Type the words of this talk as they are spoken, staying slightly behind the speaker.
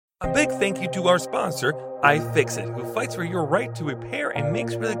A big thank you to our sponsor, iFixit, who fights for your right to repair and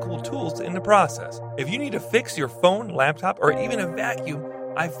makes really cool tools in the process. If you need to fix your phone, laptop, or even a vacuum,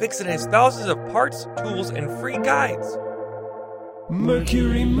 iFixit has thousands of parts, tools, and free guides.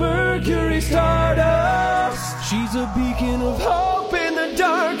 Mercury, Mercury Stardust. She's a beacon of hope in the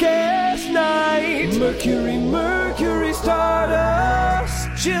darkest night. Mercury, Mercury Stardust.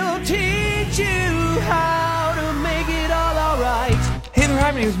 She'll teach you how to make it all alright. Hey there,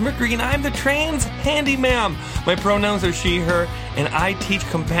 hi, my name is Mercury, and I'm the trans handyman. My pronouns are she, her, and I teach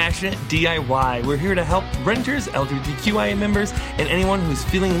compassionate DIY. We're here to help renters, LGBTQIA members, and anyone who's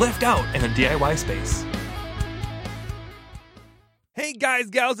feeling left out in the DIY space. Hey guys,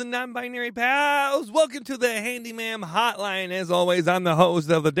 gals, and non-binary pals, welcome to the Handyman Hotline. As always, I'm the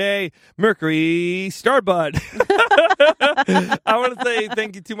host of the day, Mercury Starbud. I want to say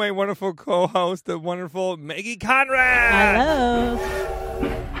thank you to my wonderful co-host, the wonderful Maggie Conrad. Hello.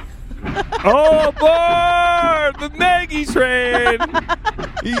 Oh, aboard the Maggie train.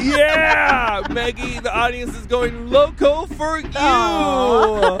 Yeah, Maggie, the audience is going loco for you.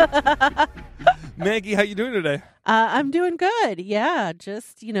 Maggie, how you doing today? I'm doing good. Yeah,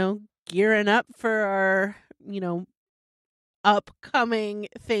 just, gearing up for our, upcoming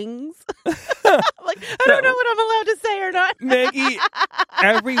things. I don't know what I'm allowed to say or not. Maggie,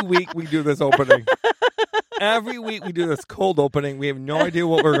 every week we do this opening. Every week we do this cold opening. We have no idea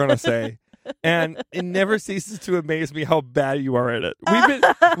what we're going to say. And it never ceases to amaze me how bad you are at it.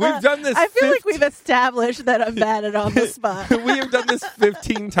 We've done this. I feel like we've established that I'm bad at on the spot. We have done this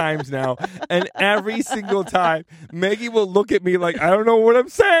 15 times now, and every single time, Maggie will look at me like, I don't know what I'm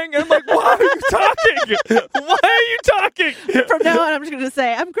saying. And I'm like, why are you talking? Why are you talking? From now on, I'm just going to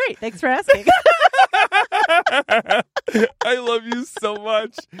say, I'm great. Thanks for asking. I love you so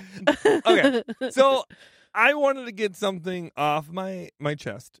much. Okay, so I wanted to get something off my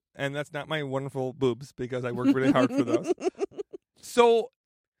chest, and that's not my wonderful boobs because I work really hard for those. So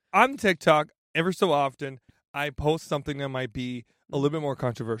on TikTok, ever so often, I post something that might be a little bit more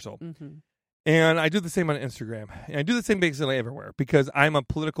controversial. Mm-hmm. And I do the same on Instagram. And I do the same basically everywhere because I'm a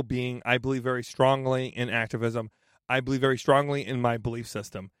political being. I believe very strongly in activism. I believe very strongly in my belief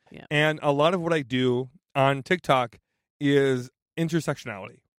system. Yeah. And a lot of what I do on TikTok is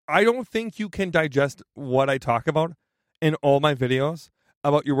intersectionality. I don't think you can digest what I talk about in all my videos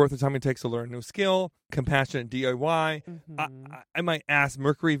about your worth the time it takes to learn a new skill, compassionate DIY. Mm-hmm. I might ask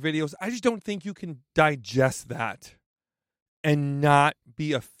Mercury videos. I just don't think you can digest that and not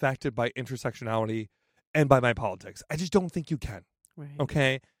be affected by intersectionality and by my politics. I just don't think you can. Right.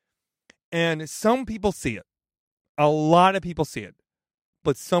 Okay? And some people see it. A lot of people see it.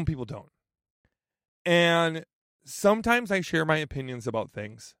 But some people don't. And sometimes I share my opinions about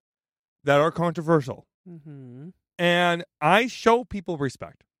things that are controversial. Mm-hmm. And I show people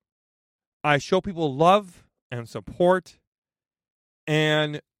respect. I show people love and support.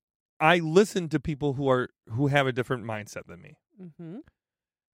 And I listen to people who have a different mindset than me. Mm-hmm.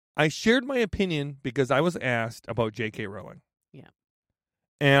 I shared my opinion because I was asked about J.K. Rowling. Yeah.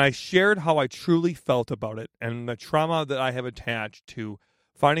 And I shared how I truly felt about it and the trauma that I have attached to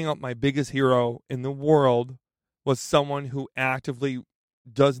finding out my biggest hero in the world was someone who actively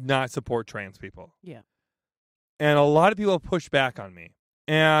does not support trans people. Yeah. And a lot of people pushed back on me.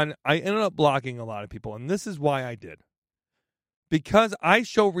 And I ended up blocking a lot of people. And this is why I did. Because I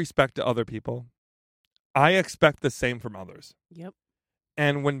show respect to other people, I expect the same from others. Yep.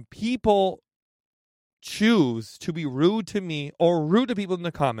 And when people choose to be rude to me or rude to people in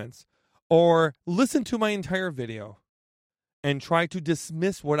the comments or listen to my entire video and try to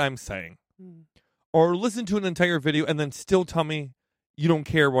dismiss what I'm saying or listen to an entire video and then still tell me you don't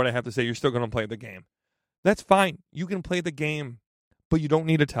care what I have to say, you're still going to play the game. That's fine. You can play the game, but you don't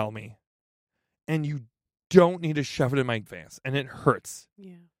need to tell me. And you don't need to shove it in my face. And it hurts.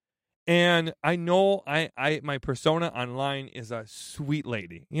 Yeah. And I know my persona online is a sweet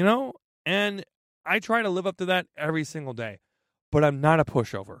lady, And I try to live up to that every single day. But I'm not a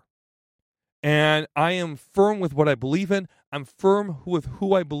pushover. And I am firm with what I believe in. I'm firm with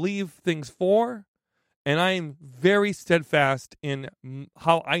who I believe things for. And I am very steadfast in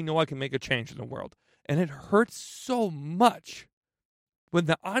how I know I can make a change in the world. And it hurts so much when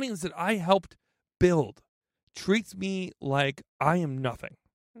the audience that I helped build treats me like I am nothing.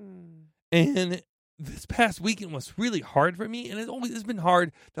 And this past weekend was really hard for me. And it's been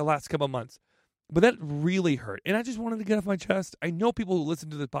hard the last couple of months. But that really hurt. And I just wanted to get off my chest. I know people who listen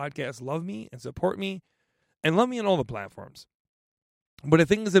to this podcast love me and support me and love me on all the platforms. But I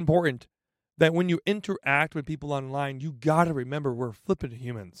think it's important that when you interact with people online, you got to remember we're flipping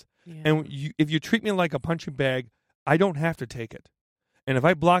humans. Yeah. And if you treat me like a punching bag, I don't have to take it. And if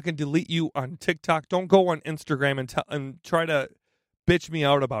I block and delete you on TikTok, don't go on Instagram and try to bitch me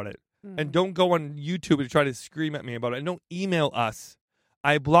out about it. And don't go on YouTube and try to scream at me about it. And don't email us.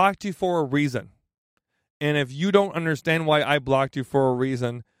 I blocked you for a reason. And if you don't understand why I blocked you for a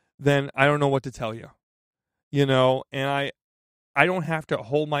reason, then I don't know what to tell you. You know, and I don't have to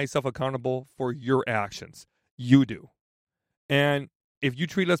hold myself accountable for your actions. You do. And if you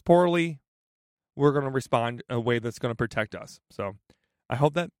treat us poorly, we're going to respond in a way that's going to protect us. So I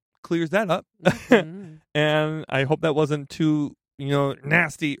hope that clears that up. And I hope that wasn't too,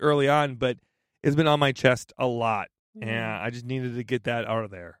 nasty early on, but it's been on my chest a lot. And I just needed to get that out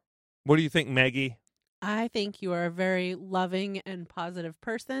of there. What do you think, Maggie? I think you are a very loving and positive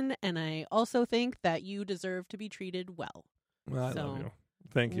person, and I also think that you deserve to be treated well. Well, I love you.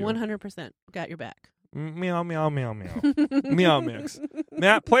 Thank you. 100% got your back. Meow, meow, meow, meow. Meow mix.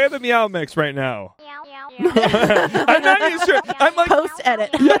 Matt, play the meow mix right now. I'm not even sure. I'm like post edit.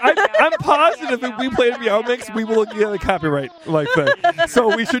 Yeah, I'm positive if we play the meow mix, we will get a copyright thing.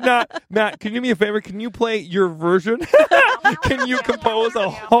 So we should not. Matt, can you do me a favor? Can you play your version? Can you compose a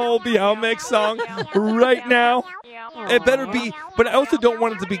whole meow mix song right now? It better be, but I also don't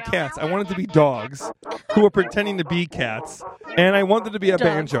want it to be cats. I want it to be dogs who are pretending to be cats, and I want it to be a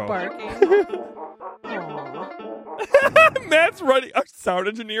banjo. Matt's running. Our sound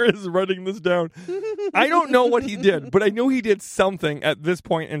engineer is writing this down. I don't know what he did, but I know he did something at this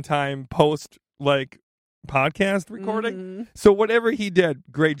point in time post podcast recording. So whatever he did,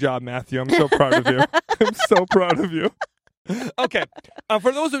 great job, Matthew. I'm so proud of you. I'm so proud of you. Okay.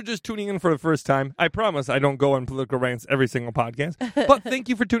 For those who are just tuning in for the first time, I promise I don't go on political rants every single podcast. But thank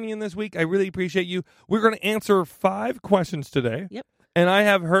you for tuning in this week. I really appreciate you. We're going to answer 5 questions today. Yep. And I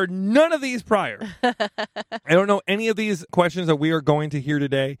have heard none of these prior. I don't know any of these questions that we are going to hear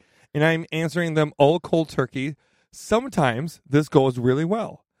today, and I'm answering them all cold turkey. Sometimes this goes really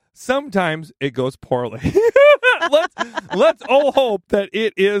well. Sometimes it goes poorly. Let's all hope that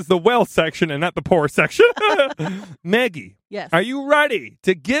it is the well section and not the poor section. Maggie, yes. Are you ready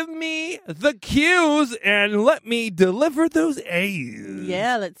to give me the cues and let me deliver those A's?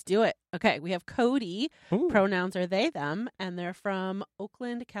 Yeah, let's do it. Okay, we have Cody. Ooh. Pronouns are they, them, and they're from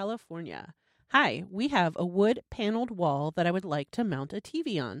Oakland, California. Hi, we have a wood paneled wall that I would like to mount a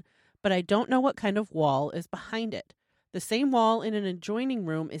TV on, but I don't know what kind of wall is behind it. The same wall in an adjoining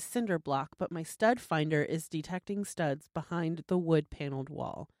room is cinder block, but my stud finder is detecting studs behind the wood paneled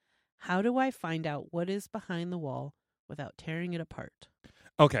wall. How do I find out what is behind the wall without tearing it apart?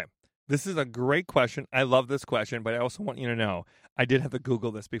 Okay. This is a great question. I love this question, but I also want you to know I did have to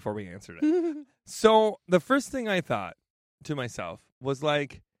Google this before we answered it. So the first thing I thought to myself was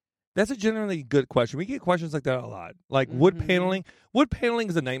that's a generally good question. We get questions like that a lot. Like wood paneling. Wood paneling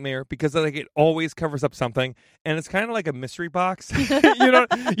is a nightmare because it always covers up something, and it's kind of like a mystery box. you know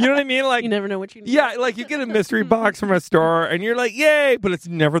what I mean? Like you never know what you need. Yeah, you get a mystery box from a store, and you're like, yay! But it's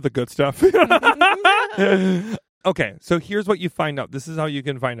never the good stuff. Okay, so here's what you find out. This is how you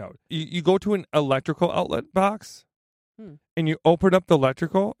can find out. You go to an electrical outlet box, and you open up the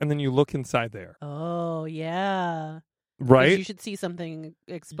electrical, and then you look inside there. Oh yeah. Right? You should see something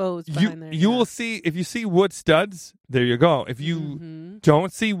exposed behind there. You will see, if you see wood studs, there you go. If you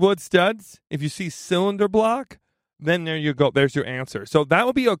don't see wood studs, if you see cylinder block, then there you go. There's your answer. So that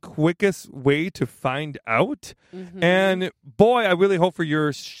would be a quickest way to find out. And boy, I really hope for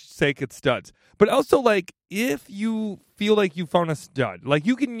your sake it's studs. But also, if you feel like you found a stud,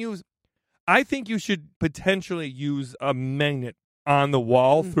 you can use, I think you should potentially use a magnet on the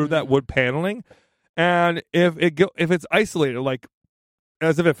wall through that wood paneling. And if it's isolated,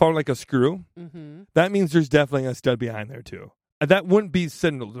 as if it found a screw, that means there's definitely a stud behind there too. And that wouldn't be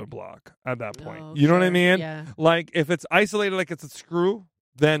cinder block at that point. Oh, you know what I mean? Yeah. If it's isolated like it's a screw,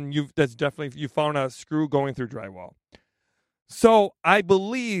 then you found a screw going through drywall. So I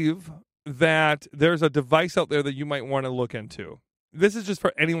believe that there's a device out there that you might want to look into. This is just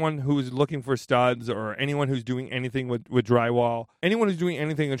for anyone who's looking for studs or anyone who's doing anything with drywall, anyone who's doing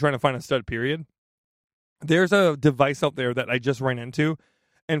anything and trying to find a stud, period. There's a device out there that I just ran into,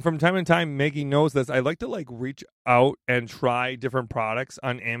 and from time to time, Maggie knows this. I like to reach out and try different products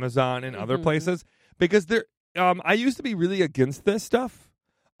on Amazon and other places because I used to be really against this stuff.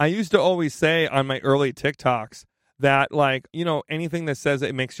 I used to always say on my early TikToks that anything that says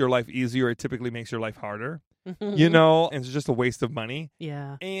it makes your life easier, it typically makes your life harder. And it's just a waste of money.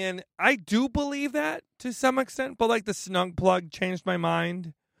 Yeah. And I do believe that to some extent, but the Snug Plug changed my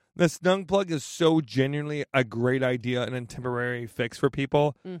mind. The Snug Plug is so genuinely a great idea and a temporary fix for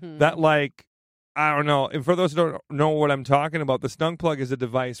people that, I don't know. And for those who don't know what I'm talking about, the Snug Plug is a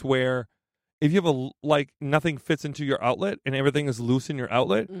device where if you have nothing fits into your outlet and everything is loose in your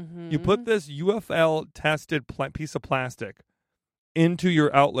outlet, you put this UFL tested piece of plastic into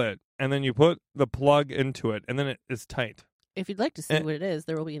your outlet, and then you put the plug into it, and then it is tight. If you'd like to see what it is,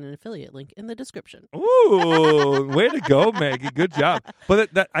 there will be an affiliate link in the description. Ooh, way to go, Maggie. Good job. But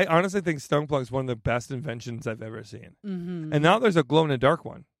I honestly think Stone Plug is one of the best inventions I've ever seen. Mm-hmm. And now there's a glow-in-the-dark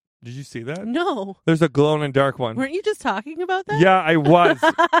one. Did you see that? No. There's a glow-in-the-dark one. Weren't you just talking about that? Yeah, I was.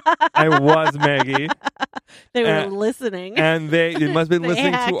 I was, Maggie. They were listening. And they must be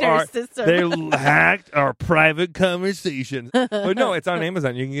listening to our system. They hacked our private conversations. But no, it's on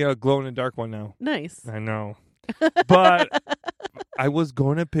Amazon. You can get a glow-in-the-dark one now. Nice. I know. But I was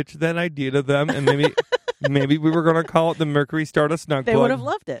going to pitch that idea to them, and maybe we were going to call it the Mercury Stardust Snug They Plug. would have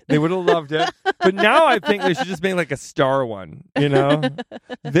loved it. They would have loved it. But now I think they should just make like a star one, you know?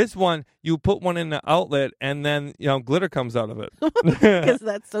 This one, you put one in the outlet, and then, glitter comes out of it. Because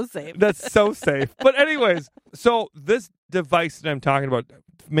that's so safe. That's so safe. But anyways, so this device that I'm talking about,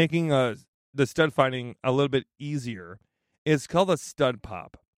 making the stud finding a little bit easier, is called a Stud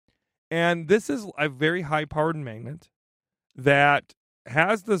Pop. And this is a very high-powered magnet that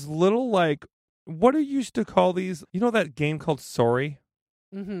has this little, what do you used to call these? You know that game called Sorry?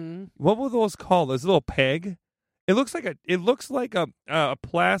 Mm-hmm. What were those called? This little peg? It looks like a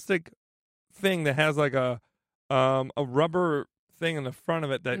plastic thing that has like a rubber thing in the front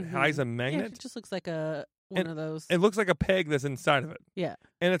of it that hides a magnet. Yeah, it just looks like one of those. It looks like a peg that's inside of it. Yeah.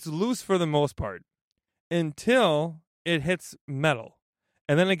 And it's loose for the most part until it hits metal.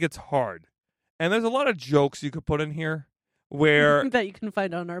 And then it gets hard. And there's a lot of jokes you could put in here where... that you can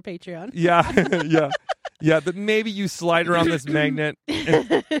find on our Patreon. Yeah. Yeah, that maybe you slide around this magnet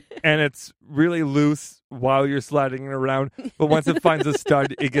and it's really loose while you're sliding it around. But once it finds a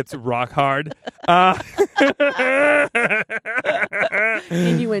stud, it gets rock hard.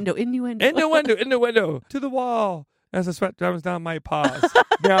 Innuendo. Innuendo. To the wall. As the sweat comes down my paws.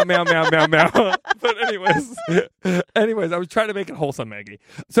 Meow, meow, meow, meow, meow. But anyways, I was trying to make it wholesome, Maggie.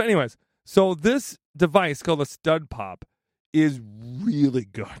 So anyways, this device called a Stud Pop is really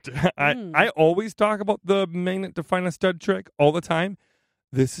good. I always talk about the magnet to find a stud trick all the time.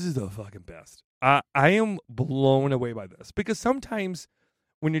 This is the fucking best. I am blown away by this because sometimes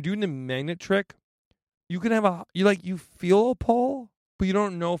when you're doing the magnet trick, you can have you feel a pull, but you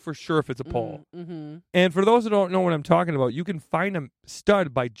don't know for sure if it's a pull. Mm-hmm. And for those who don't know what I'm talking about, you can find a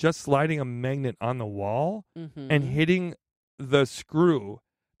stud by just sliding a magnet on the wall and hitting the screw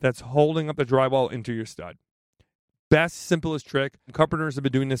that's holding up the drywall into your stud. Best, simplest trick. Carpenters have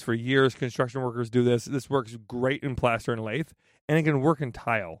been doing this for years. Construction workers do this. This works great in plaster and lathe, and it can work in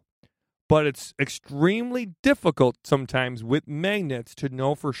tile. But it's extremely difficult sometimes with magnets to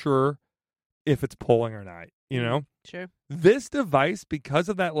know for sure if it's pulling or not, you know? Sure. This device, because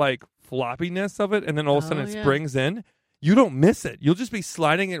of that floppiness of it, and then all of a sudden it springs in, you don't miss it. You'll just be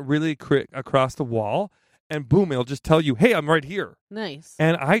sliding it really quick across the wall, and boom, it'll just tell you, hey, I'm right here. Nice.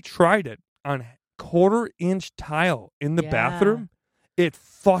 And I tried it on 1/4-inch tile in the bathroom. It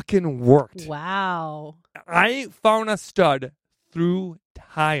fucking worked. Wow. I found a stud through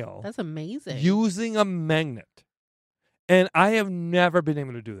tile. That's amazing. Using a magnet. And I have never been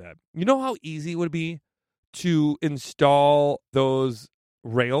able to do that. You know how easy it would be to install those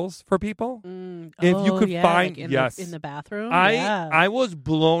rails for people? If you could find, in the bathroom. I was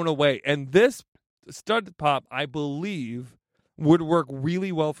blown away. And this Stud Pop, I believe, would work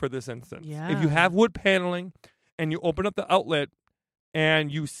really well for this instance. Yeah. If you have wood paneling and you open up the outlet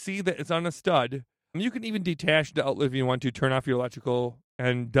and you see that it's on a stud, you can even detach the outlet if you want to, turn off your electrical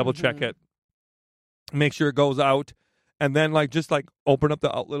and double check it. Make sure it goes out. And then just open up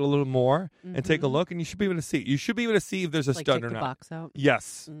the outlet a little more and take a look, and you should be able to see. You should be able to see if there's a stud or the not. Box out.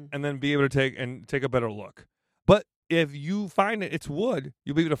 Yes, and then be able to take a better look. But if you find it's wood,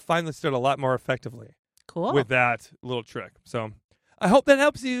 you'll be able to find the stud a lot more effectively. Cool. With that little trick. So I hope that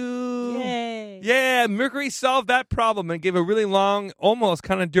helps you. Yay. Yeah, Mercury solved that problem and gave a really long, almost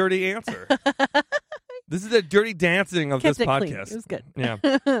kind of dirty answer. This is the dirty dancing of Kept this it clean. podcast. It was good.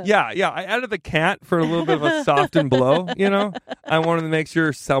 Yeah. I added the cat for a little bit of a soften blow, I wanted to make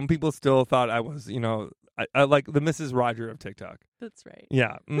sure some people still thought I was, I like the Mrs. Roger of TikTok. That's right.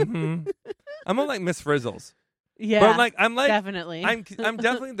 Yeah. Mm-hmm. I'm more like Miss Frizzles. Yeah. But I'm definitely. I'm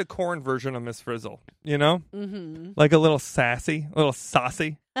definitely the corn version of Miss Frizzle, Like a little saucy.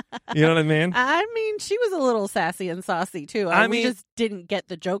 You know what I mean? I mean, she was a little sassy and saucy too. I We mean, just didn't get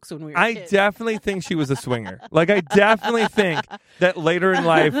the jokes when we were I kids. definitely think she was a swinger. Like, I definitely think that later in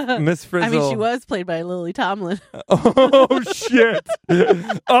life, Miss Frizzle. I mean, she was played by Lily Tomlin. Oh, shit.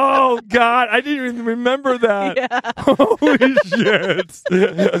 Oh, God. I didn't even remember that. Yeah. Holy shit.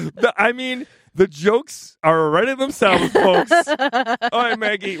 I mean, the jokes are right in themselves, folks. All right,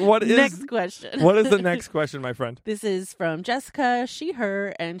 Maggie, Next question. what is the next question, my friend? This is from Jessica, she,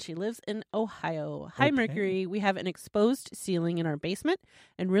 her, and she lives in Ohio. Hi, Okay. Mercury. We have an exposed ceiling in our basement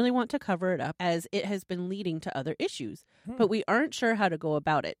and really want to cover it up as it has been leading to other issues. But we aren't sure how to go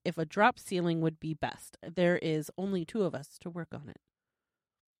about it. If a drop ceiling would be best. There is only 2 of us to work on it.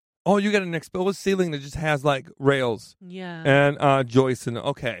 Oh, you got an exposed ceiling that just has, like, rails Yeah. and joists and,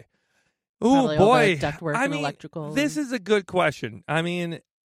 okay. Oh, Probably all boy. the ductwork I and mean, electrical. this is a good question. I mean,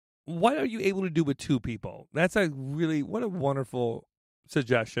 what are you able to do with 2 people? That's what a wonderful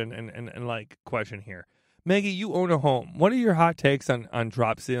suggestion and like question here. Maggie, you own a home. What are your hot takes on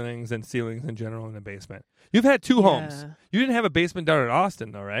drop ceilings and ceilings in general in the basement? You've had 2 homes. You didn't have a basement down in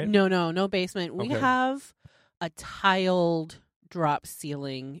Austin, though, right? No basement. We Okay. have a tiled drop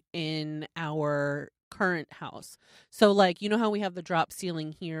ceiling in our current house. So, like, you know how we have the drop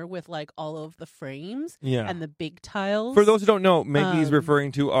ceiling here with, like, all of the frames Yeah. and the big tiles? For those who don't know, Maggie's Um,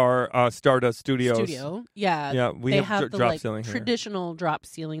 referring to our Stardust Studios. studio. Yeah. Yeah, we They have the drop like ceiling here. traditional drop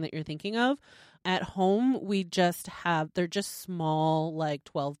ceiling that you're thinking of. At home, we just have, they're just small, like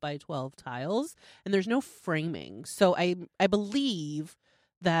 12 by 12 tiles, and there's no framing. So I believe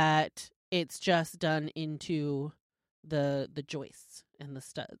that it's just done into the joists and the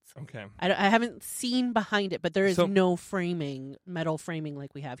studs. Okay. I haven't seen behind it, but there is So- no framing, metal framing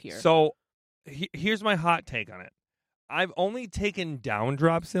like we have here. So here's my hot take on it. I've only taken down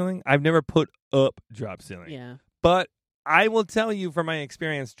drop ceiling. I've never put up drop ceiling. yeah. But I will tell you from my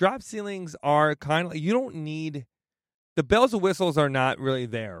experience, drop ceilings are kind of, you don't need, the bells and whistles are not really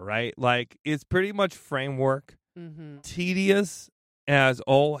there, right? Like, it's pretty much framework, Mm-hmm. tedious as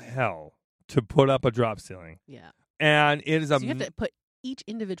all hell to put up a drop ceiling. Yeah. And it is So you have to put each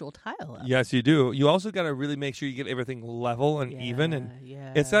individual tile up. Yes, you do. You also got to really make sure you get everything level and even, and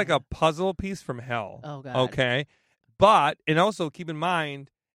yeah. it's like a puzzle piece from hell. Oh, God. Okay. But, and also keep in mind,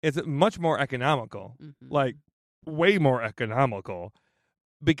 it's much more economical, Mhm. like way more economical,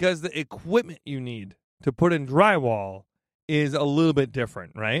 because the equipment you need to put in drywall is a little bit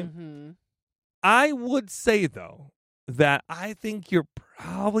different, right? Mhm. I would say, though, that I think you're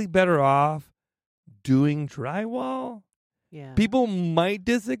probably better off doing drywall. Yeah. People might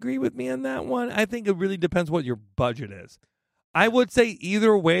disagree with me on that one. I think it really depends what your budget is. I would say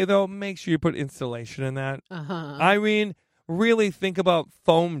either way, though, make sure you put installation in that. Uh-huh. I mean, really think about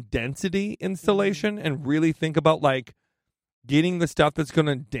foam density installation and really think about, like, getting the stuff that's going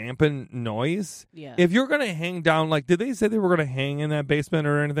to dampen noise. Yeah. If you're going to hang down, like, did they say they were going to hang in that basement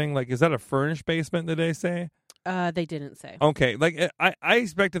or anything? Like, is that a furnished basement, did they say? They didn't say. Okay. Like, I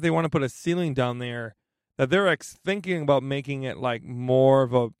expect if they want to put a ceiling down there, that they're thinking about making it, like, more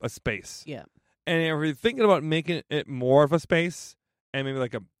of a space. Yeah. And if you're thinking about making it more of a space and maybe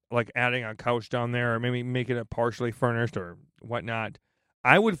like adding a couch down there or maybe making it partially furnished or whatnot,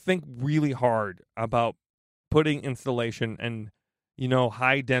 I would think really hard about putting installation and,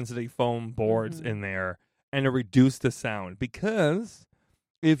 high density foam boards Mhm. in there and to reduce the sound. Because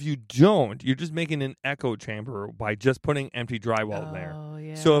if you don't, you're just making an echo chamber by just putting empty drywall in there. Oh,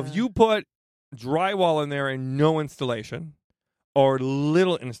 yeah. So if you put drywall in there and no installation or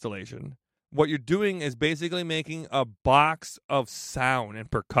little installation, what you're doing is basically making a box of sound and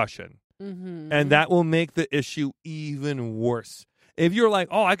percussion. Mm-hmm. And that will make the issue even worse. If you're like,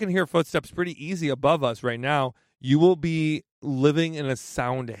 oh, I can hear footsteps pretty easy above us right now, you will be living in a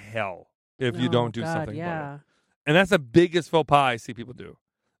sound hell if you don't do something about it. And that's the biggest faux pas I see people do.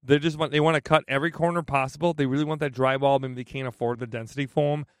 They want to cut every corner possible. They really want that drywall. Maybe they can't afford the density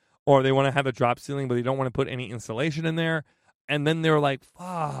foam, or they want to have a drop ceiling, but they don't want to put any insulation in there. And then they're like,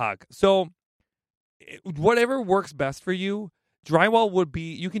 fuck. So whatever works best for you, drywall would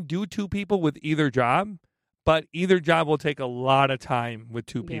be, you can do 2 people with either job, but either job will take a lot of time with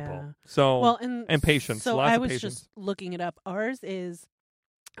 2 people. Yeah. So, Well, and patience. So Lots I of was patience. just looking it up. Ours is,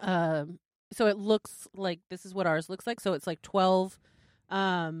 so it looks like this is what ours looks like. So it's like 12,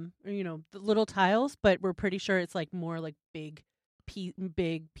 the little tiles, but we're pretty sure it's like more like big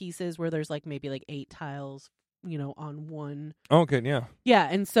pieces where there's like maybe like 8 tiles, on one. Okay, yeah. Yeah,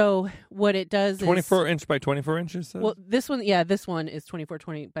 and so what it does 24 inch by 24 inches? Says? Well, this one is 24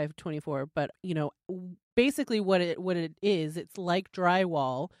 by 24, but basically what it is, it's like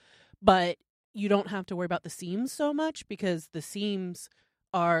drywall, but you don't have to worry about the seams so much because the seams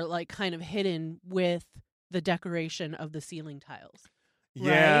are like kind of hidden with the decoration of the ceiling tiles.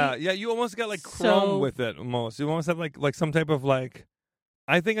 Yeah, Right? yeah. You almost got like chrome So- with it. Almost, you almost have like some type of like.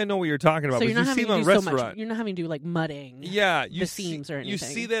 I think I know what you're talking about. So but you're not you having see to them do in so restaurant. much. You're not having to do like mudding. Yeah, you the see, seams or you see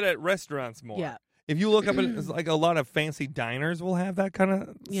anything. that at restaurants more. Yeah. If you look up at it's like a lot of fancy diners will have that kind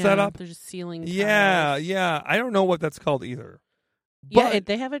of Yeah, setup. They're just ceiling Yeah, tiles. yeah. I don't know what that's called either. Yeah, But,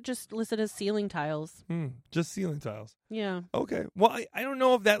 they have it just listed as ceiling tiles. just ceiling tiles. Yeah. Okay. Well, I don't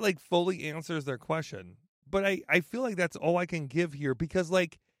know if that like fully answers their question, but I feel like that's all I can give here because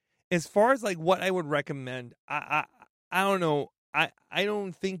like as far as like what I would recommend, I don't know. I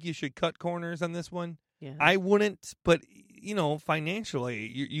don't think you should cut corners on this one. Yeah. I wouldn't, but you know, financially,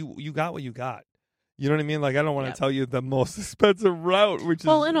 you got what you got. You know what I mean? Like I don't want to Yep. tell you the most expensive route, which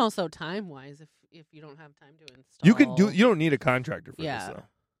well, is and also time wise, if you don't have time to install, you can do. You don't need a contractor for Yeah. this though.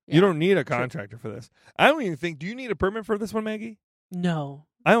 Yeah. You don't need a contractor for this. I don't even think. Do you need a permit for this one, Maggie? No.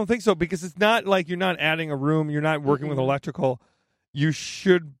 I don't think so because it's not like you're not adding a room. You're not working with Mm-mm. electrical. You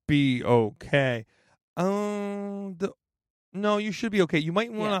should be okay. No, you should be okay. You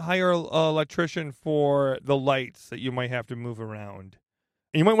might want to Yeah. hire an electrician for the lights that you might have to move around.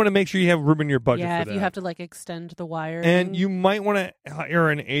 And you might want to make sure you have room in your budget Yeah, for if that. you have to like extend the wire. And you might want to hire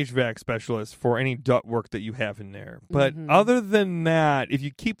an HVAC specialist for any duct work that you have in there. But Mhm. other than that, if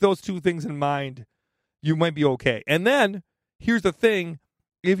you keep those two things in mind, you might be okay. And then here's the thing.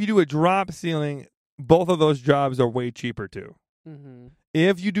 If you do a drop ceiling, both of those jobs are way cheaper too. Mm-hmm.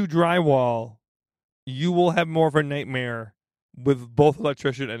 If you do drywall, you will have more of a nightmare with both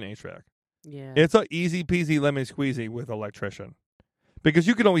electrician and HVAC. Yeah. It's a easy peasy lemon squeezy with electrician. Because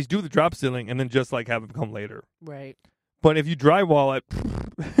you can always do the drop ceiling and then just like have them come later. right. But if you drywall it,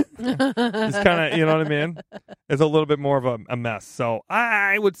 it's kind of, you know what I mean? It's a little bit more of a mess. So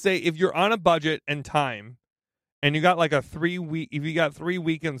I would say if you're on a budget and time and you got like a 3 week, if you got 3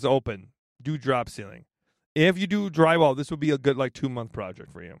 weekends open, do drop ceiling. If you do drywall, this would be a good like 2-month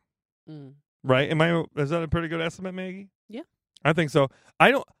project for you. Mm. Right? Is that a pretty good estimate, Maggie? Yeah. I think so.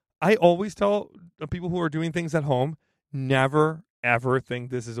 I always tell people who are doing things at home, never ever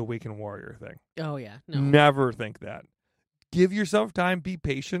think this is a weekend warrior thing. Oh yeah. No. Never think that. Give yourself time, be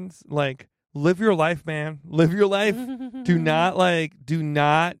patient, like live your life, man. Live your life. do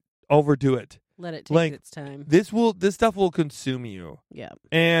not overdo it. let it take like, its time. This stuff will consume you. Yeah.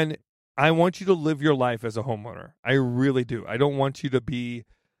 And I want you to live your life as a homeowner. I really do. I don't want you to be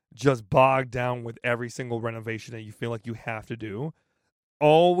just bogged down with every single renovation that you feel like you have to do.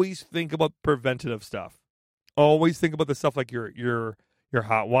 Always think about preventative stuff. Always think about the stuff like your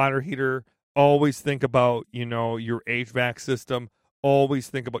hot water heater. Always think about, your HVAC system. Always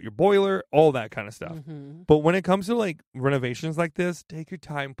think about your boiler, all that kind of stuff. Mm-hmm. But when it comes to like renovations like this, take your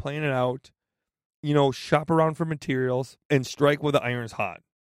time, plan it out. Shop around for materials and strike where the iron's hot.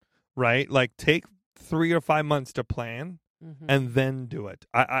 Right? Like take 3 or 5 months to plan Mm-hmm. and then do it.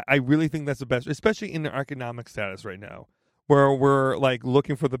 I really think that's the best, especially in the economic status right now, where we're like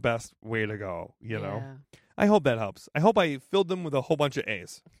looking for the best way to go. I hope that helps. I hope I filled them with a whole bunch of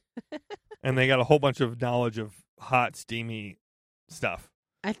A's, and they got a whole bunch of knowledge of hot, steamy stuff.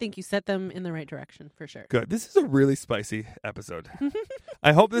 I think you set them in the right direction for sure. Good. This is a really spicy episode.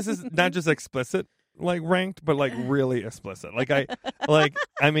 I hope this is not just explicit, like ranked, but like really explicit.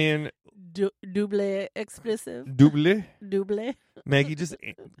 I mean, Double explicit. double. Maggie, just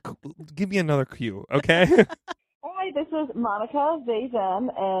give me another cue, okay? Hi, this is Monica, they, them,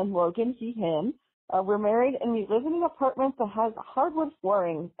 and Logan, he, him. We're married, and we live in an apartment that has hardwood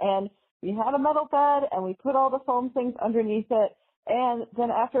flooring, and we had a metal bed, and we put all the foam things underneath it, and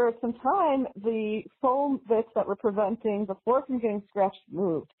then after some time, the foam bits that were preventing the floor from getting scratched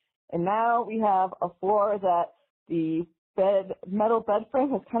moved, and now we have a floor that the metal bed frame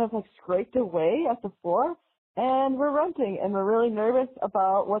has kind of like scraped away at the floor, and we're renting, and we're really nervous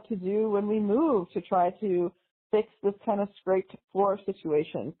about what to do when we move to try to fix this kind of scraped floor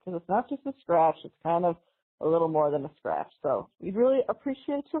situation, because it's not just a scratch, it's kind of a little more than a scratch. So we'd really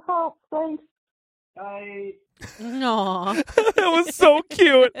appreciate your help. Thanks. Bye. No. That was so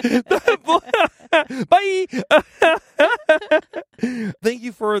cute. Bye. Thank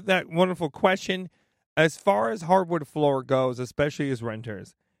you for that wonderful question. As far as hardwood floor goes, especially as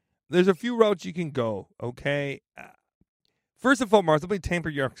renters, there's a few routes you can go, okay? First and foremost, let me temper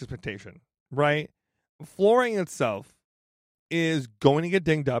your expectation, right? Flooring itself is going to get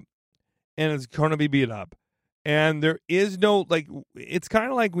dinged up, and it's going to be beat up. And there is no, it's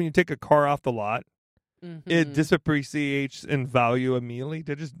kind of like when you take a car off the lot, it disappreciates in value immediately.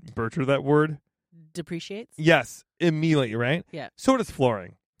 Did I just butcher that word? Depreciates? Yes, immediately, right? Yeah. So does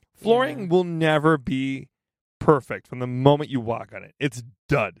flooring. Flooring will never be perfect from the moment you walk on it. It's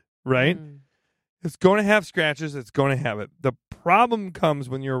dud, right? Mm. It's going to have scratches. It's going to have it. The problem comes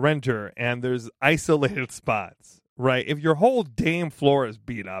when you're a renter and there's isolated spots, right? If your whole damn floor is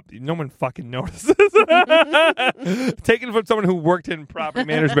beat up, no one fucking notices. Taken from someone who worked in property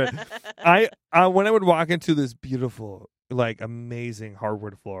management. I when I would walk into this beautiful, like amazing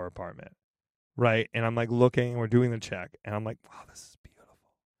hardwood floor apartment, right? And I'm like looking, we're doing the check, and I'm like, wow, this is beautiful.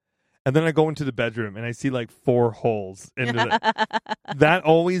 And then I go into the bedroom and I see like 4 holes into it. That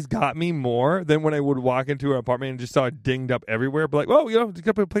always got me more than when I would walk into an apartment and just saw it dinged up everywhere. But like, oh, you know, just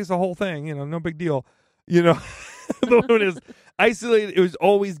got to replace the whole thing. You know, no big deal. You know, the one is isolated. It was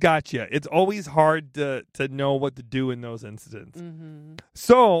always got you. It's always hard to know what to do in those incidents. Mm-hmm.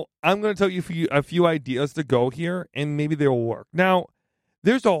 So I'm going to tell you a few ideas to go here, and maybe they'll work. Now,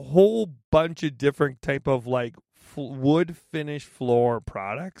 there's a whole bunch of different type of like wood finish floor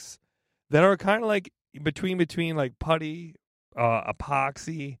products that are kind of like between like putty,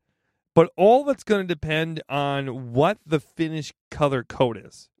 epoxy, but all that's going to depend on what the finish color coat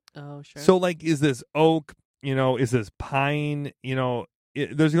is. Oh, sure. So like, is this oak? You know, is this pine? You know,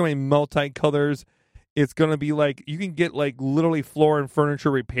 there's going to be multi-colors. It's going to be like, you can get like literally floor and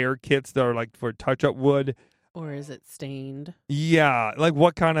furniture repair kits that are like for touch-up wood. Or is it stained? Yeah, like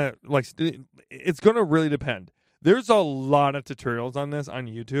what kind of, like, it's going to really depend. There's a lot of tutorials on this on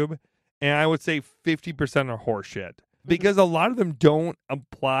YouTube, and I would say 50% are horseshit because a lot of them don't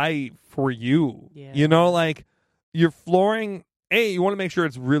apply for you. Yeah. You know, like your flooring, you want to make sure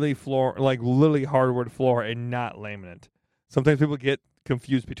it's really like literally hardwood floor and not laminate. Sometimes people get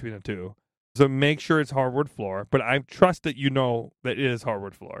confused between the two. So make sure it's hardwood floor, but I trust that you know that it is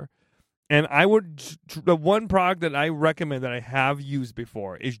hardwood floor. And I would, the one product that I recommend that I have used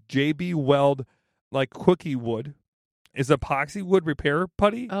before is JB Weld, like cookie wood. Is epoxy wood repair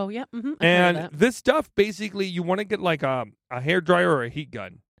putty. Oh, yeah. Mm-hmm. And this stuff, basically, you want to get like a hair dryer or a heat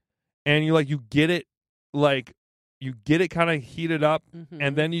gun. And you get it kind of heated up. Mm-hmm.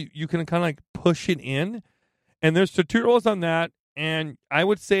 And then you can kind of like push it in. And there's tutorials on that. And I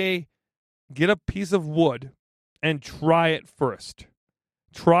would say get a piece of wood and try it first.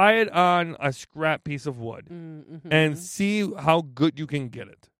 Try it on a scrap piece of wood Mm-hmm. and see how good you can get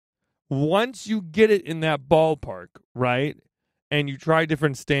it. Once you get it in that ballpark, right, and you try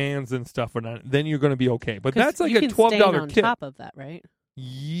different stands and stuff on it, then you're going to be okay. But that's like a $12 on kit. top of that, right?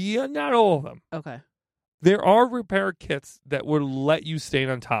 Yeah, not all of them. Okay. There are repair kits that will let you stain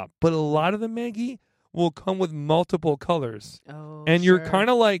on top, but a lot of them, Maggie, will come with multiple colors. Oh, and sure. you're kind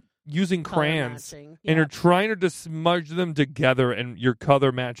of like using Color crayons, matching. and you're trying to smudge them together, and you're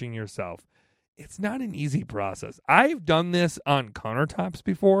color matching yourself. It's not an easy process. I've done this on countertops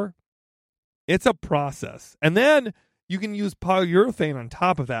before. It's a process. And then you can use polyurethane on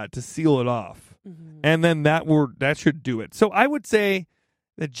top of that to seal it off. Mm-hmm. And then that should do it. So I would say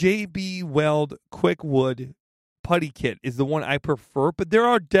the JB Weld Quick Wood Putty Kit is the one I prefer, but there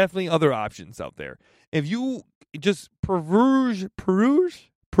are definitely other options out there. If you just peruse.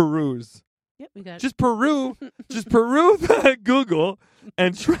 Yep, we got Just peruse Google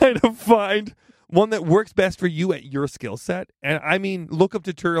and try to find one that works best for you at your skill set. And I mean, look up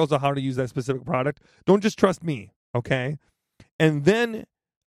tutorials on how to use that specific product. Don't just trust me, okay? And then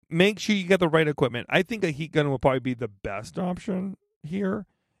make sure you get the right equipment. I think a heat gun will probably be the best option here.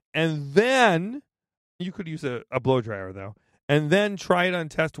 And then you could use a blow dryer, though. And then try it on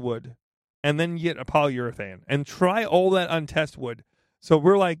test wood. And then get a polyurethane. And try all that on test wood. So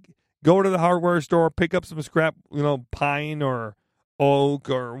we're like, go to the hardware store, pick up some scrap, pine or oak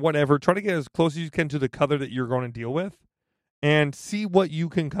or whatever. Try to get as close as you can to the color that you're going to deal with and see what you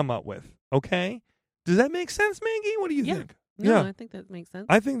can come up with. Okay? Does that make sense, Maggie? What do you think? No, I think that makes sense.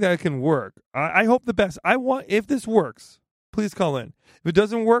 I think that can work. I hope the best. If this works, please call in. If it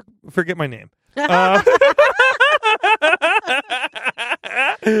doesn't work, forget my name. But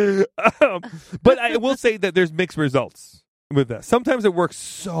I will say that there's mixed results with this. Sometimes it works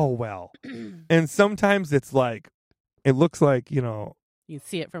so well. And sometimes it's like, it looks like, you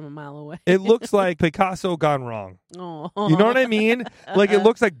see it from a mile away. it looks like Picasso gone wrong. Oh. You know what I mean? Like it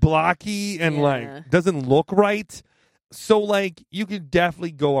looks like blocky and like doesn't look right. So like you could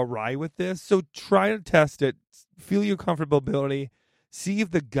definitely go awry with this. So try to test it. Feel your comfortability. See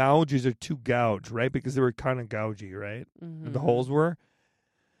if the gouges are too gouged, right? Because they were kind of gougy, right? Mm-hmm. The holes were.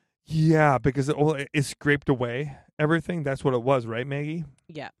 Yeah, because it scraped away everything. That's what it was, right, Maggie?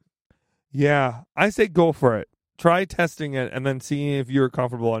 Yeah. Yeah. I say go for it. Try testing it and then seeing if you're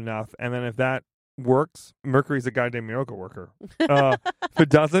comfortable enough. And then if that works, Mercury's a goddamn miracle worker. If it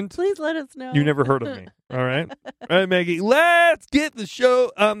doesn't, please let us know. You never heard of me. All right? All right, Maggie, let's get the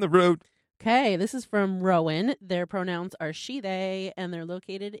show on the road. Okay, this is from Rowan. Their pronouns are she, they, and they're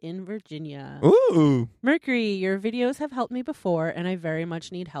located in Virginia. Ooh. Mercury, your videos have helped me before, and I very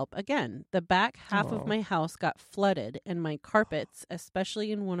much need help again. The back half of Oh. my house got flooded, and my carpets,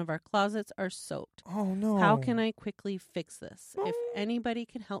 especially in one of our closets, are soaked. Oh, no. How can I quickly fix this? If Oh. anybody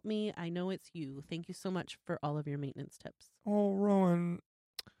can help me, I know it's you. Thank you so much for all of your maintenance tips. Oh, Rowan.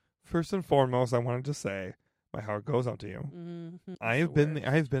 First and foremost, I wanted to say my heart goes out to you. Mm-hmm. I have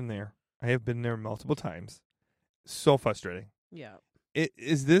been there. I have been there multiple times. So frustrating. Yeah.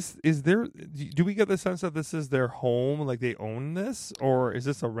 Is there, do we get the sense that this is their home, like they own this, or is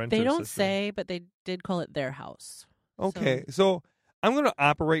this a rental They don't system? say, but they did call it their house. Okay, so I'm going to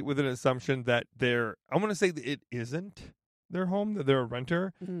operate with an assumption that I'm going to say that it isn't their home, that they're a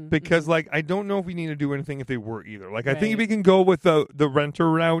renter, because like I don't know if we need to do anything if they were either. Like I think Right. we can go with the renter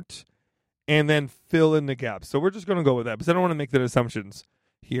route and then fill in the gaps. So we're just going to go with that because I don't want to make the assumptions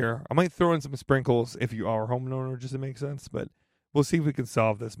here. I might throw in some sprinkles if you are a homeowner just to make sense, but we'll see if we can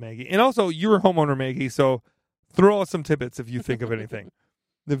solve this, Maggie. And also, you're a homeowner, Maggie, so throw out some tidbits if you think of anything.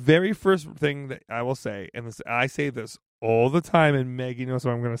 The very first thing that I will say, and I say this all the time, and Maggie knows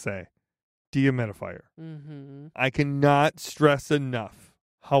what I'm going to say, dehumidifier. Mm-hmm. I cannot stress enough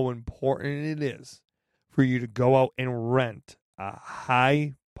how important it is for you to go out and rent a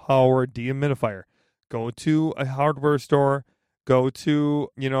high-powered dehumidifier. Go to a hardware store, go to,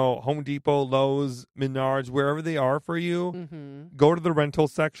 Home Depot, Lowe's, Menards, wherever they are for you. Mm-hmm. Go to the rental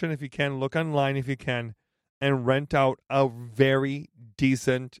section if you can. Look online if you can. And rent out a very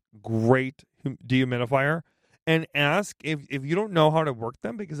decent, great dehumidifier. And ask, if you don't know how to work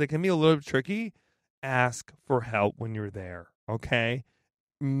them, because they can be a little bit tricky, ask for help when you're there, okay?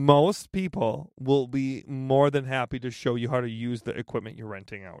 Most people will be more than happy to show you how to use the equipment you're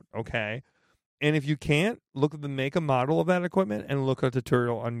renting out, okay? And if you can't, look at the make and model of that equipment and look at a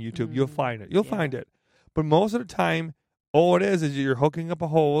tutorial on YouTube. You'll find it. You'll find it. But most of the time, all it is you're hooking up a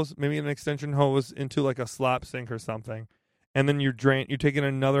hose, maybe an extension hose, into like a slop sink or something. And then you're taking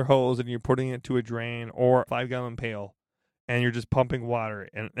another hose and you're putting it to a drain or a 5-gallon pail. And you're just pumping water.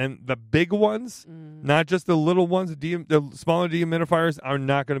 And the big ones, not just the little ones, the smaller dehumidifiers are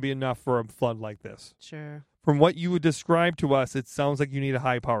not going to be enough for a flood like this. Sure. From what you would describe to us, it sounds like you need a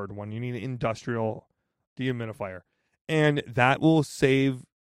high-powered one. You need an industrial dehumidifier. And that will save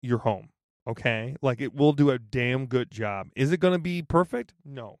your home, okay? Like, it will do a damn good job. Is it going to be perfect?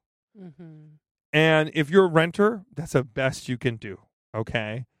 No. Mm-hmm. And if you're a renter, that's the best you can do,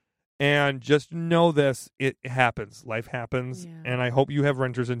 okay? And just know this, it happens. Life happens. Yeah. And I hope you have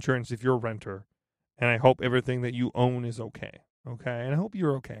renter's insurance if you're a renter. And I hope everything that you own is okay, okay? And I hope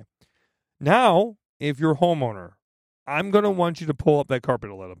you're okay. Now, if you're a homeowner, I'm going to want you to pull up that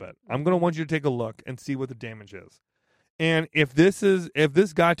carpet a little bit. I'm going to want you to take a look and see what the damage is. And if this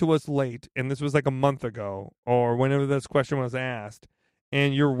got to us late, and this was like a month ago, or whenever this question was asked,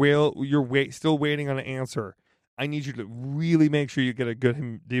 and you're still waiting on an answer, I need you to really make sure you get a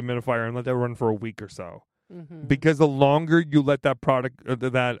good dehumidifier and let that run for a week or so. Mm-hmm. Because the longer you let that problem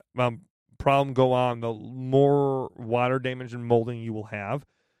go on, the more water damage and molding you will have.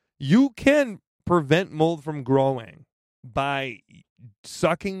 You can prevent mold from growing by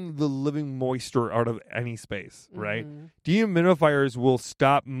sucking the living moisture out of any space, right? Mm-hmm. Dehumidifiers will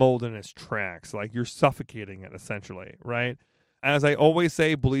stop mold in its tracks, like you're suffocating it essentially, right? As I always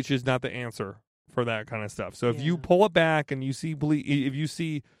say, bleach is not the answer for that kind of stuff. So if you pull it back and you see if you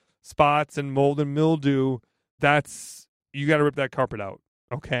see spots and mold and mildew, you got to rip that carpet out,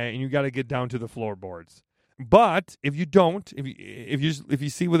 okay? And you got to get down to the floorboards. But if you don't, if you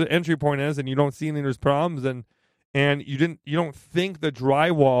see where the entry point is and you don't see any of those problems, and you don't think the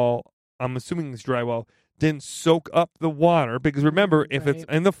drywall, I'm assuming this drywall didn't soak up the water, because remember, if it's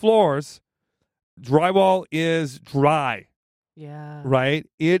in the floors, drywall is dry. Yeah. Right?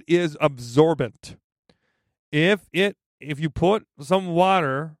 It is absorbent. If you put some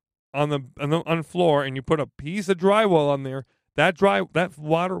water on the floor and you put a piece of drywall on there, that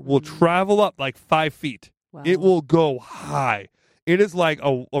water will travel up like 5 feet. Wow. It will go high. It is like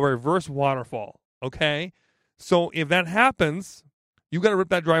a reverse waterfall. Okay? So if that happens, you got to rip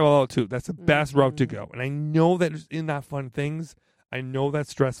that drywall out too. That's the best route to go. And I know that it's not fun things. I know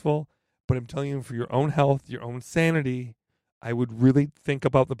that's stressful, but I'm telling you, for your own health, your own sanity, I would really think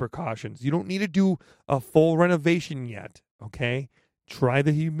about the precautions. You don't need to do a full renovation yet, okay? Try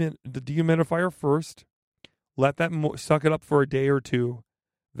the dehumidifier first. Let that suck it up for a day or two.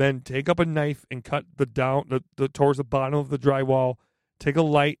 Then take up a knife and cut towards the bottom of the drywall. Take a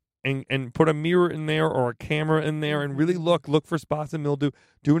light and put a mirror in there or a camera in there and really look for spots of mildew.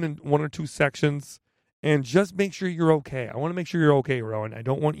 Do it in 1 or 2 sections and just make sure you're okay. I want to make sure you're okay, Rowan. I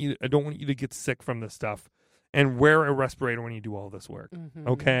don't want you to get sick from this stuff, and wear a respirator when you do all this work. Mm-hmm.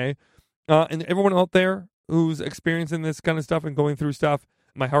 Okay, and everyone out there who's experiencing this kind of stuff and going through stuff,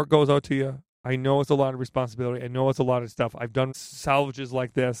 my heart goes out to you. I know it's a lot of responsibility. I know it's a lot of stuff. I've done salvages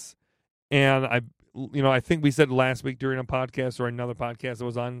like this, and I think we said last week during a podcast or another podcast I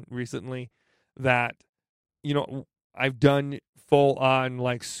was on recently that, I've done full on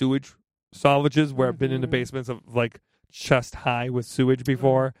like sewage salvages where I've been in the basements of like chest high with sewage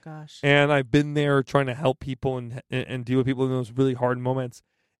before. Oh, gosh. And I've been there trying to help people and deal with people in those really hard moments.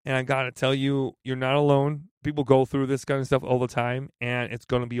 And I got to tell you, you're not alone. People go through this kind of stuff all the time, and it's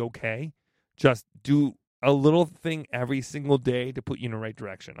going to be okay. Just do a little thing every single day to put you in the right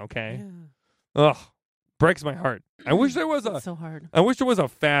direction, okay? Yeah. Ugh, breaks my heart. I wish there was It's so hard. I wish there was a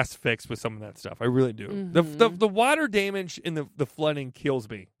fast fix with some of that stuff. I really do. Mm-hmm. The water damage and the flooding kills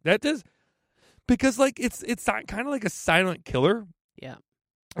me. That does, because like it's kind of like a silent killer. Yeah.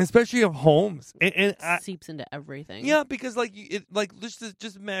 Especially of homes, and Seeps into everything. yeah, because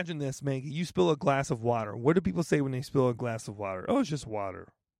just imagine this, Maggie. You spill a glass of water. What do people say when they spill a glass of water? Oh, it's just water.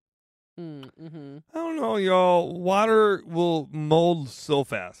 Mm-hmm. I don't know, y'all. Water will mold so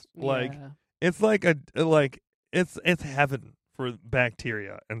fast. Like Yeah. it's like it's heaven for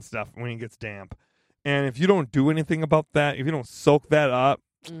bacteria and stuff when it gets damp. And if you don't do anything about that, if you don't soak that up,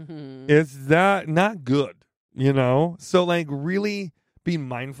 Mm-hmm. it's that not good. So like really be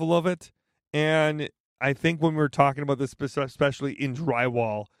mindful of it. And I think when we're talking about this, especially in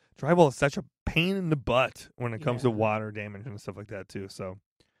drywall is such a pain in the butt when it comes to Yeah. water damage and stuff like that too. So,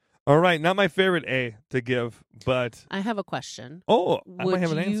 all right, not my favorite A to give, but I have a question. I might Would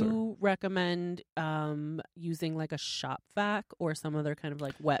have an answer. you recommend using like a shop vac or some other kind of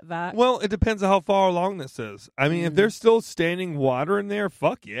like wet vac? Well, it depends on how far along this is. I mean, if there's still standing water in there,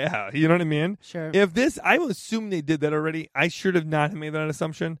 fuck yeah. You know what I mean? Sure. If this, I would assume they did that already. I should have not made that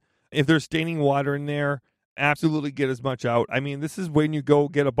assumption. If there's standing water in there, absolutely get as much out. I mean, this is when you go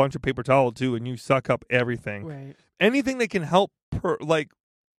get a bunch of paper towel too, and you suck up everything. Right. Anything that can help,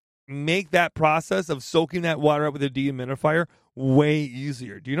 make that process of soaking that water up with a dehumidifier way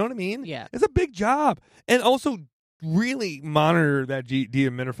easier. Do you know what I mean? Yeah. It's a big job, and also really monitor that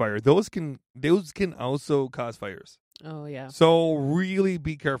dehumidifier. Those can also cause fires. Oh yeah. So really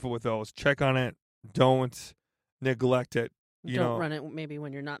be careful with those. Check on it. Don't neglect it. Don't run it maybe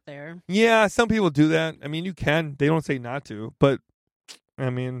when you're not there. Yeah, some people do that. I mean, you can. They don't say not to, but I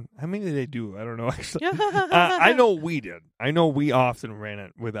mean, how many do they do? I don't know, actually. I know we did. I know we often ran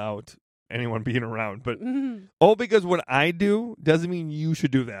it without anyone being around, but all because what I do doesn't mean you should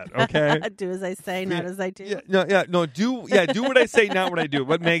do that, okay? Do as I say, not as I do. Do what I say, not what I do.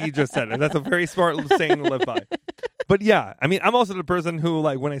 What Maggie just said. That's a very smart saying to live by. But yeah, I mean, I'm also the person who,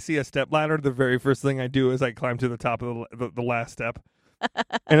 like, when I see a step ladder, the very first thing I do is I climb to the top of the last step.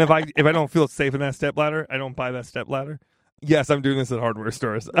 And if I don't feel safe in that step ladder, I don't buy that step ladder. Yes, I'm doing this at hardware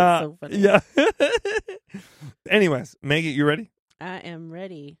stores. That's so funny. Yeah. Anyways, Maggie, you ready? I am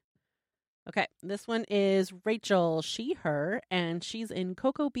ready. Okay, this one is Rachel, she, her, and she's in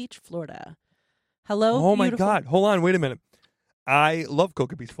Cocoa Beach, Florida. Hello, Oh my beautiful- God. Hold on. Wait a minute. I love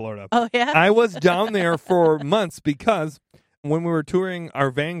Cocoa Beach, Florida. Oh, yeah? I was down there for months because when we were touring,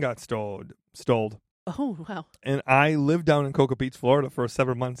 our van got stoled. Oh, wow. And I lived down in Cocoa Beach, Florida for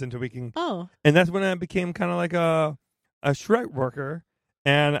several months until we can. Oh. And that's when I became kind of like a Shrek worker.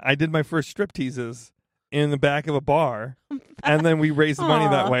 And I did my first strip teases in the back of a bar. And then we raised money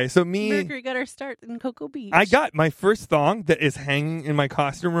that Aw. way. So Mercury got her start in Cocoa Beach. I got my first thong that is hanging in my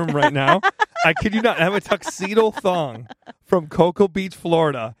costume room right now. I kid you not. I have a tuxedo thong from Cocoa Beach,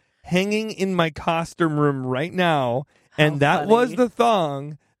 Florida, hanging in my costume room right now. And that was funny. the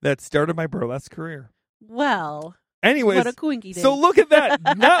thong that started my burlesque career. Well, Anyways, what a quinky so look at that.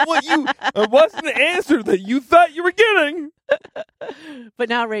 Not what it wasn't the answer that you thought you were getting. But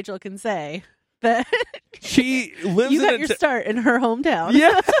now Rachel can say that She lives you in got your start in her hometown.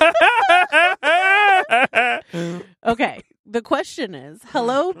 Yeah. Okay. The question is,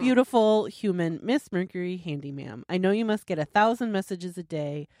 hello, beautiful human Miss Mercury Handyman. I know you must get 1,000 messages a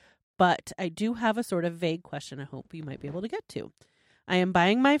day, but I do have a sort of vague question I hope you might be able to get to. I am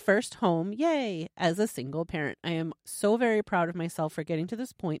buying my first home, yay, as a single parent. I am so very proud of myself for getting to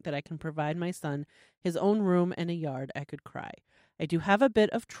this point that I can provide my son his own room and a yard. I could cry. I do have a bit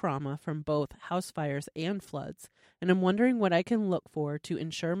of trauma from both house fires and floods, and I'm wondering what I can look for to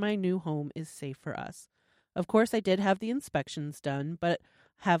ensure my new home is safe for us. Of course, I did have the inspections done, but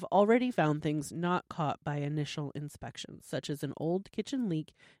have already found things not caught by initial inspections, such as an old kitchen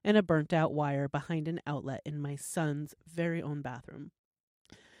leak and a burnt-out wire behind an outlet in my son's very own bathroom.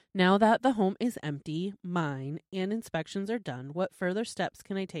 Now that the home is empty, mine, and inspections are done, what further steps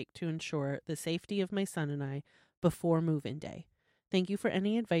can I take to ensure the safety of my son and I before move-in day? Thank you for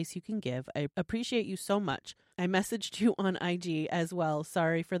any advice you can give. I appreciate you so much. I messaged you on IG as well.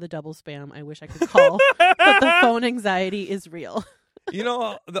 Sorry for the double spam. I wish I could call, but the phone anxiety is real. You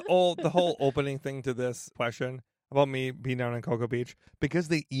know, the whole opening thing to this question about me being down in Cocoa Beach, because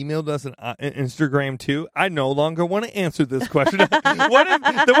they emailed us an Instagram too, I no longer want to answer this question. what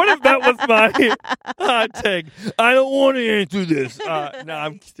if that was my hot take? I don't want to answer this. No,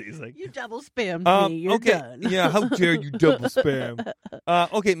 I'm teasing. You double spammed me. You're okay. done. Yeah, how dare you double spam?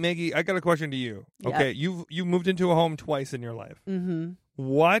 Okay, Maggie, I got a question to you. Yep. Okay, you moved into a home twice in your life. Mm-hmm.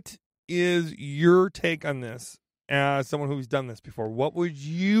 What is your take on this as someone who's done this before? What would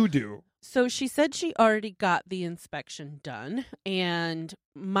you do? So she said she already got the inspection done. And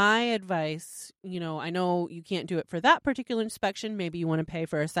my advice, I know you can't do it for that particular inspection. Maybe you want to pay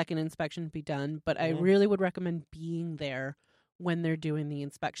for a second inspection to be done. But I really would recommend being there when they're doing the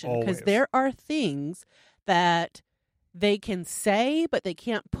inspection. Because there are things that they can say, but they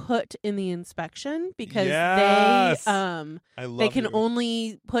can't put in the inspection because they can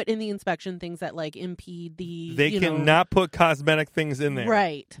only put in the inspection things that like impede the. They cannot put cosmetic things in there,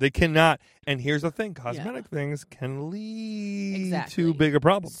 right? They cannot. And here's the thing: cosmetic things can lead to bigger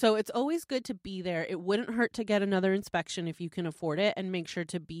problems. So it's always good to be there. It wouldn't hurt to get another inspection if you can afford it, and make sure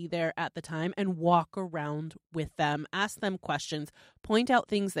to be there at the time and walk around with them, ask them questions, point out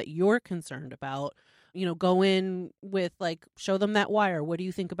things that you're concerned about. Go in with show them that wire. What do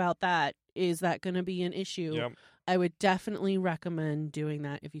you think about that? Is that going to be an issue? Yep. I would definitely recommend doing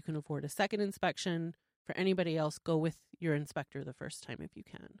that if you can afford a second inspection. For anybody else, go with your inspector the first time if you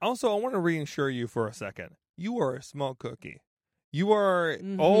can. Also, I want to reassure you for a second. You are a small cookie. You are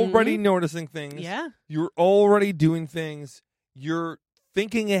already noticing things. Yeah. You're already doing things. You're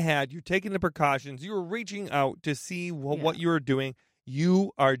thinking ahead. You're taking the precautions. You're reaching out to see what you're doing.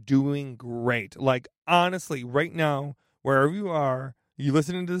 You are doing great. Honestly, right now, wherever you are, you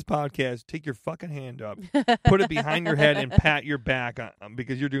listening to this podcast, take your fucking hand up, put it behind your head, and pat your back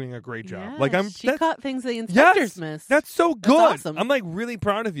because you're doing a great job. Yeah, she caught things the inspectors missed. That's so good. That's awesome. I'm really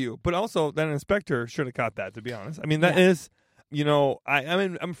proud of you. But also, that inspector should have caught that, to be honest. I mean, that is,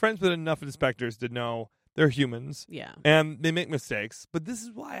 I'm friends with enough inspectors to know they're humans. Yeah. And they make mistakes. But this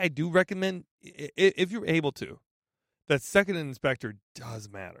is why I do recommend, if you're able to, that second inspector does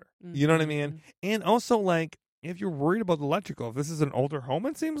matter. Mm-hmm. You know what I mean? And also, if you're worried about electrical, if this is an older home,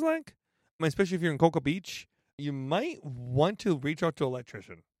 it seems like, especially if you're in Cocoa Beach, you might want to reach out to an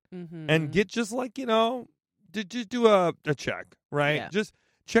electrician and get just just do a check, right? Yeah. Just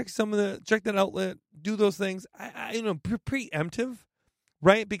check check that outlet, do those things. Preemptive,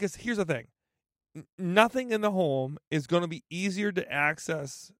 right? Because here's the thing. Nothing in the home is going to be easier to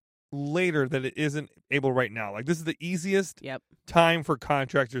access later than it isn't able right now. This is the easiest time for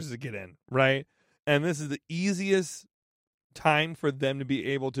contractors to get in, right? And this is the easiest time for them to be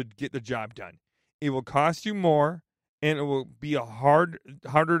able to get the job done. It will cost you more, and it will be a harder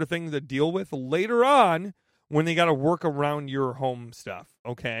thing to deal with later on when they got to work around your home stuff,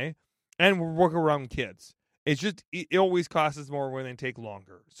 okay? And work around kids. It's just, it always costs more when they take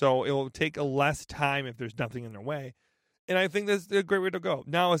longer. So it will take a less time if there's nothing in their way. And I think that's a great way to go.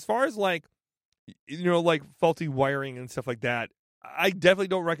 Now, as far as faulty wiring and stuff like that, I definitely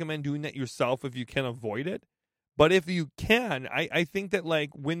don't recommend doing that yourself if you can avoid it. But if you can, I think that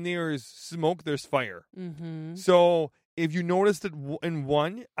when there's smoke, there's fire. Mm-hmm. So if you noticed it in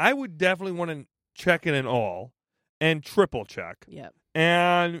one, I would definitely want to check it in all and triple check. Yep.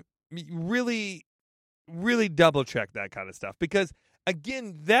 And really, really double check that kind of stuff. Because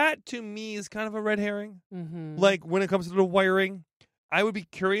again, that to me is kind of a red herring. Mm-hmm. When it comes to the wiring, I would be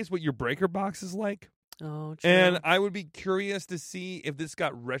curious what your breaker box is like. Oh, true. And I would be curious to see if this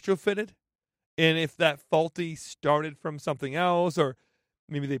got retrofitted and if that faulty started from something else, or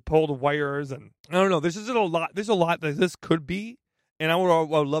maybe they pulled wires. And I don't know. There's a lot that this could be. And I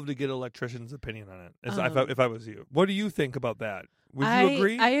would love to get an electrician's opinion on it if I was you. What do you think about that? Would you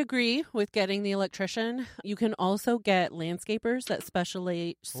agree? I agree with getting the electrician. You can also get landscapers that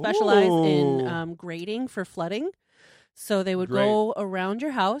specialize in grading for flooding. So they would go around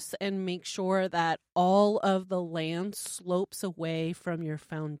your house and make sure that all of the land slopes away from your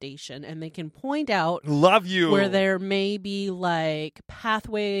foundation. And they can point out where there may be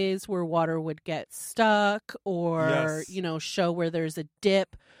pathways where water would get stuck, or, show where there's a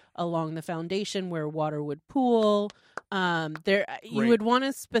dip. along the foundation where water would pool. You Right. would want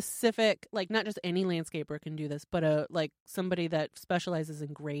a specific, like, not just any landscaper can do this, but like somebody that specializes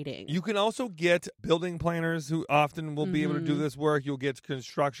in grading. You can also get building planners who often will be able to do this work. You'll get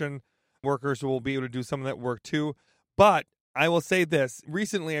construction workers who will be able to do some of that work too. But I will say this.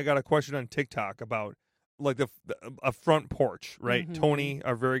 Recently, I got a question on TikTok about like a front porch, right? Mhm. Tony,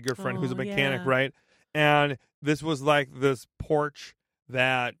 our very good friend who's a Oh, mechanic, yeah. right? And this was like this porch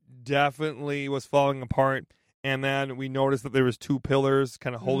that definitely was falling apart. And then we noticed that there was 2 pillars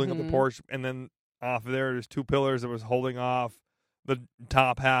kind of holding up the Mhm. porch. And then off of there's 2 pillars that was holding off the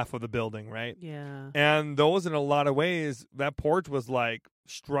top half of the building, right? Yeah. And those, in a lot of ways, that porch was like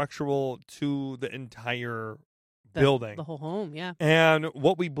structural to the entire building. The whole home, yeah. And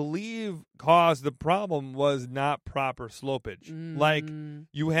what we believe caused the problem was not proper slopage. Like Mm.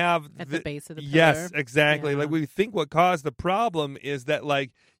 you have At the base of the pillar. yes, exactly. Yeah. Like we think what caused the problem is that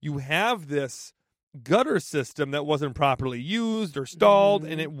like you have this gutter system that wasn't properly used or stalled,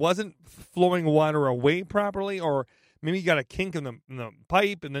 and Mhm. it wasn't flowing water away properly, or maybe you got a kink in the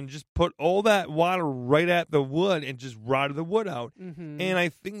pipe and then just put all that water right at the wood and just rotted the wood out. Mhm. And I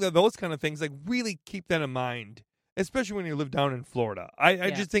think that those kind of things, like, really keep that in mind, especially when you live down in Florida. I Yeah.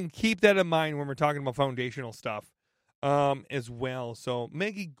 just think keep that in mind when we're talking about foundational stuff as well. So,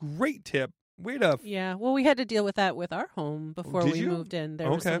 Maggie, great tip. Way to Yeah, well, we had to deal with that with our home before Did we you? moved in. There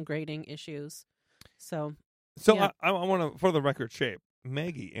were Okay. some grading issues. So, So yeah. I want to, for the record, shape.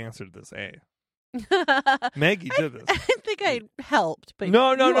 Maggie answered this A. Maggie did this. I think I helped, but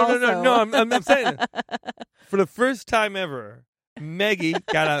No. you I'm saying for the first time ever, Maggie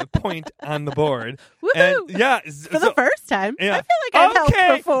got a point on the board. And Woohoo! yeah, For the first time. yeah. I feel like I've Okay,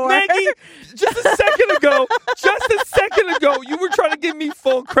 helped before. Maggie, just a second ago, you were trying to give me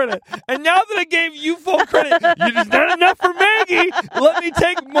full credit. And now that I gave you full credit, you're just not enough for Maggie. Let me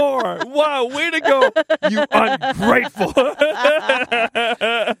take more. Wow, way to go, you ungrateful.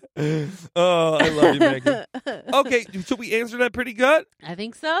 Oh, I love you, Maggie. Okay, so we answered that pretty good. I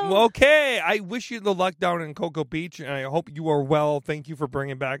think so. Okay, I wish you the luck down in Cocoa Beach, and I hope you are well. Thank you for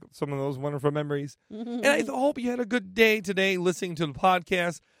bringing back some of those wonderful memories. And I hope you had a good day today listening to the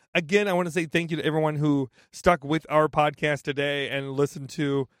podcast. Again, I want to say thank you to everyone who stuck with our podcast today and listened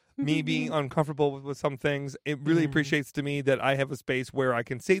to me being uncomfortable with some things. It really Yeah. appreciates to me that I have a space where I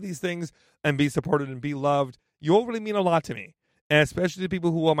can say these things and be supported and be loved. You all really mean a lot to me, and especially the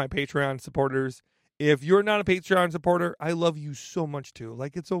people who are my Patreon supporters. If you're not a Patreon supporter, I love you so much too.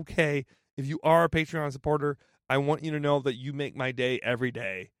 Like, it's okay. If you are a Patreon supporter, I want you to know that you make my day every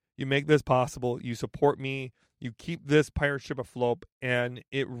day. You make this possible. You support me. You keep this pirate ship afloat, and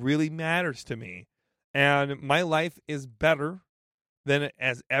it really matters to me. And my life is better than it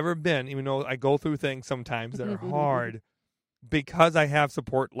has ever been, even though I go through things sometimes that are hard, because I have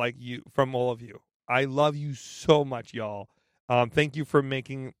support like you from all of you. I love you so much, y'all. Thank you for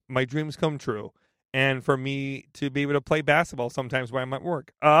making my dreams come true, and for me to be able to play basketball sometimes when I'm at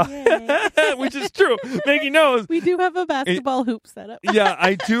work, Yay. which is true. Maggie knows. We do have a basketball hoop set up. Yeah,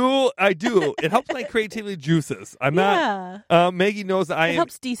 I do. It helps my creativity juices. I'm not. Maggie knows that It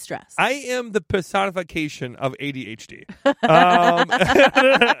helps de-stress. I am the personification of ADHD.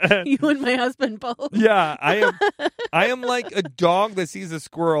 You and my husband both. Yeah, I am like a dog that sees a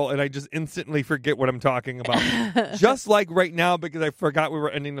squirrel and I just instantly forget what I'm talking about. Just like right now, because I forgot we were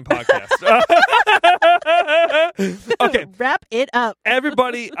ending the podcast. Okay. Wrap it up.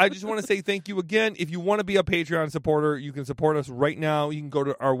 Everybody, I just want to say thank you again. If you want to be a Patreon supporter, you can support us right now. You can go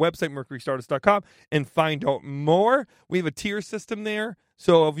to our website, mercurystardust.com, and find out more. We have a tier system there.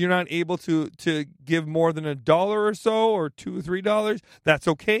 So if you're not able to give more than $1 or so, or $2 or $3, that's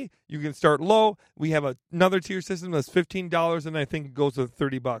okay. You can start low. We have another tier system that's $15, and I think it goes to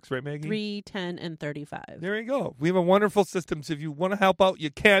 $30, right, Maggie? 3, 10, and 35. There you go. We have a wonderful system. So if you want to help out,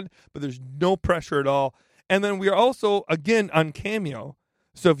 you can, but there's no pressure at all. And then we are also, again, on Cameo.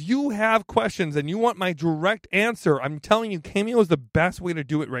 So if you have questions and you want my direct answer, I'm telling you, Cameo is the best way to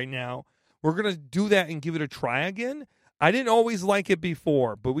do it right now. We're going to do that and give it a try again. I didn't always like it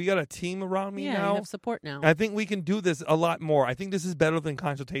before, but we got a team around me Yeah, now. I have support now. I think we can do this a lot more. I think this is better than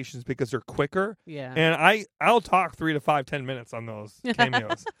consultations because they're quicker. Yeah. And I'll talk 3 to 5, 10 minutes on those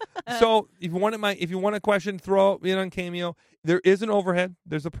Cameos. So if you want a question, throw it in on Cameo. There is an overhead.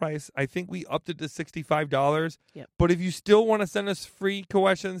 There's a price. I think we upped it to $65. Yep. But if you still want to send us free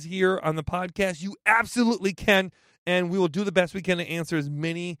questions here on the podcast, you absolutely can. And we will do the best we can to answer as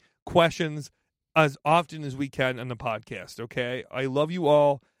many questions as often as we can on the podcast, okay? I love you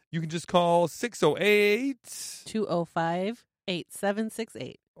all. You can just call 608...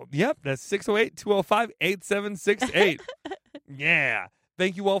 205-8768. Yep, that's 608-205-8768. Yeah.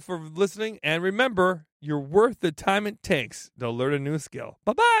 thank you all for listening. And remember, you're worth the time it takes to learn a new skill.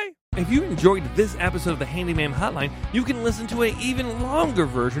 Bye-bye. If you enjoyed this episode of the Handyman Hotline, you can listen to an even longer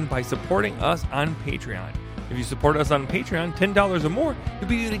version by supporting us on Patreon. If you support us on Patreon, $10 or more, you'll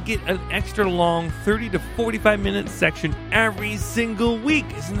be able to get an extra long 30 to 45-minute section every single week.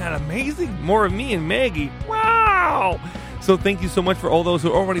 Isn't that amazing? More of me and Maggie. Wow! So thank you so much for all those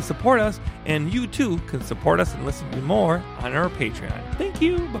who already support us, and you too can support us and listen to more on our Patreon. Thank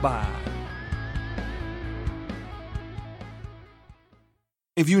you. Bye-bye.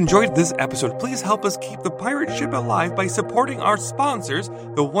 If you enjoyed this episode, please help us keep the pirate ship alive by supporting our sponsors,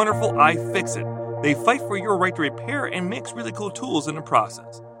 the wonderful iFixit. They fight for your right to repair and makes really cool tools in the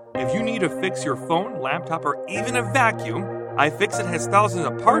process. If you need to fix your phone, laptop, or even a vacuum, iFixit has thousands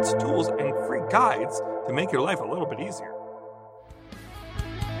of parts, tools, and free guides to make your life a little bit easier.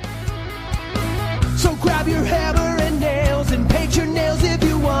 So grab your hammer and nails and paint your nails if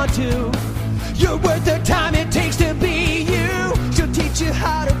you want to. You're worth the time it takes to be you. She'll teach you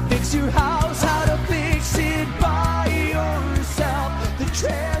how to fix your house, how to fix it by yourself. The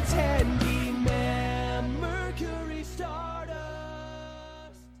Trans Hand